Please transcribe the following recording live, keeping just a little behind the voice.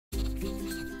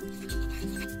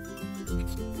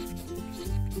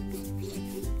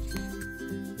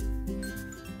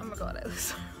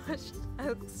I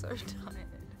look so tired.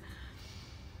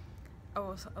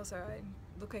 Oh, also I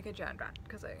look like a giant rat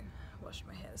because I washed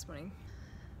my hair this morning.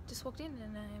 Just walked in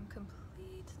and I am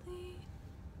completely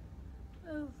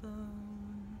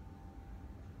alone.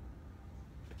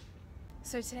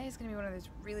 So today is going to be one of those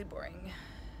really boring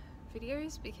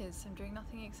videos because I'm doing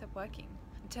nothing except working.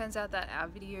 It turns out that our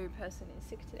video person is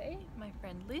sick today, my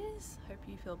friend Liz. Hope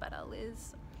you feel better,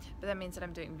 Liz. But that means that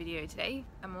I'm doing video today.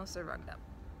 I'm also rugged up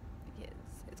because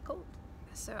it's cold.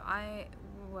 So I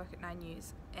work at 9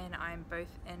 News and I'm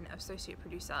both an associate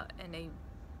producer and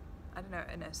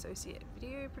an associate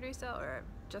video producer or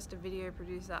just a video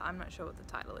producer. I'm not sure what the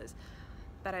title is,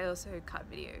 but I also cut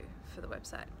video for the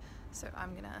website. So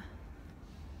I'm gonna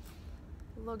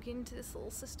log into this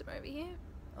little system over here.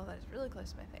 Oh, that is really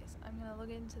close to my face. I'm gonna log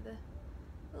into the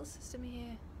little system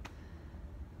here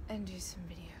and do some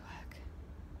video work.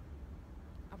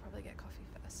 I'll probably get coffee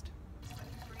first.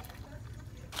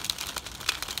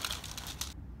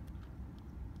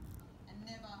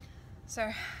 So,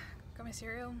 got my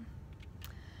cereal.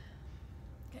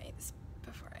 Gonna eat this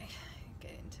before I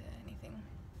get into anything.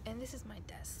 And this is my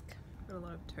desk. I've got a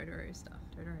lot of Totoro stuff.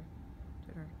 Totoro.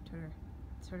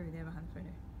 It's Totoro there behind the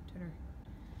photo. Totoro.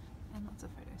 And lots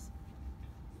of photos.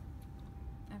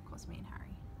 And of course me and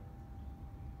Harry.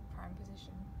 Prime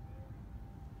position.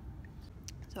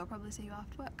 So I'll probably see you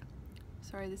after work.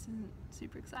 Sorry this isn't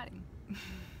super exciting.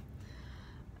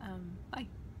 Bye.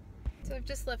 So I've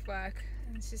just left work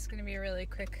and it's just going to be a really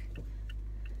quick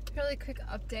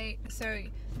update. So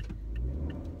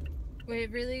we're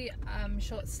really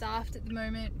short-staffed at the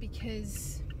moment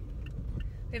because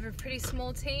we have a pretty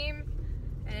small team,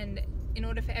 and in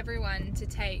order for everyone to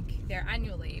take their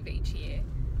annual leave each year,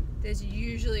 there's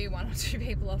usually 1 or 2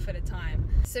 people off at a time.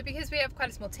 So because we have quite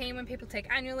a small team, when people take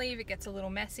annual leave it gets a little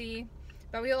messy.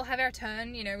 But we all have our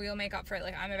turn, you know, we all make up for it.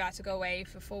 Like I'm about to go away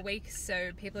for 4 weeks,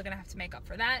 so people are gonna have to make up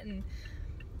for that, and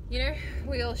you know,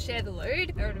 we all share the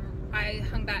load. I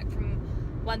hung back from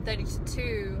 1:30 to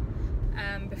 2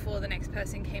 before the next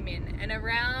person came in, and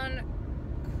around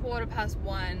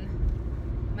 1:15,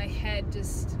 my head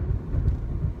just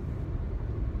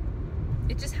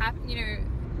happened, you know,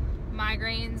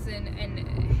 migraines and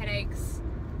headaches.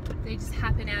 They just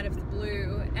happen out of the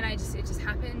blue, and it just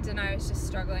happened, and I was just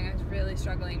struggling. I was really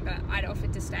struggling, but I'd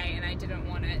offered to stay and I didn't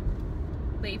want to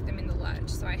leave them in the lurch,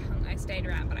 so I stayed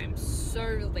around. But I'm so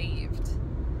relieved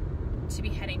to be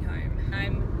heading home.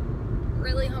 I'm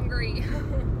really hungry.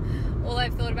 All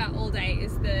I've thought about all day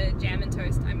is the jam and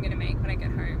toast I'm gonna make when I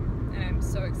get home, and I'm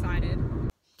so excited.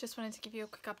 Just wanted to give you a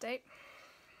quick update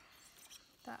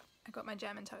that I got my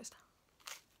jam and toast.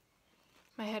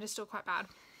 My head is still quite bad.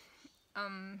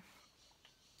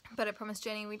 But I promised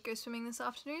Jenny we'd go swimming this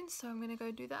afternoon, so I'm gonna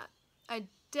go do that. I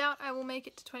doubt I will make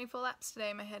it to 24 laps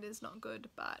today. My head is not good,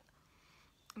 but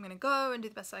I'm gonna go and do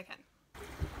the best I can. You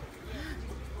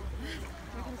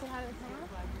can say hi to the camera?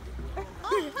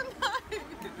 Oh no!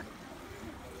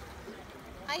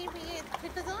 Are you putting your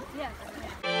clippers on? Yes.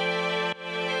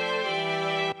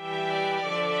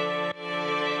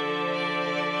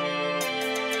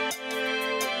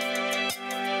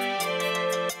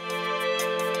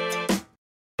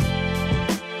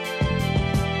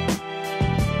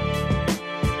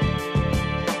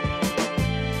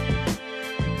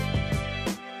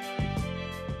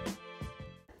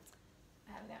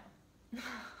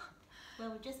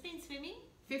 Well, we've just been swimming.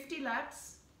 50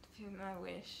 laps. I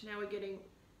wish. Now we're getting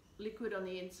liquid on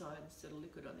the inside instead of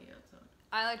liquid on the outside.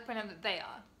 I like to point out that they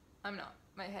are. I'm not.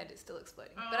 My head is still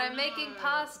exploding. Oh, but I'm making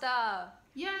pasta!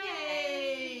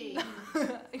 Yay!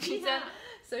 You sound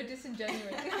so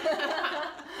disingenuous.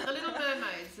 The Little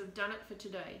Mermaids have done it for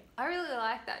today. I really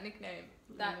like that nickname.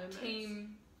 That Mermaids.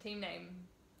 team name.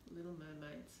 Little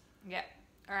Mermaids. Yeah.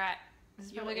 Alright. This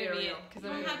is probably going to be it. Because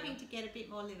I'm hoping to get a bit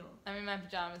more little. I'm in my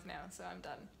pajamas now, so I'm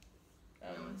done.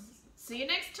 See you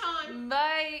next time.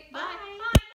 Bye! Bye. Bye.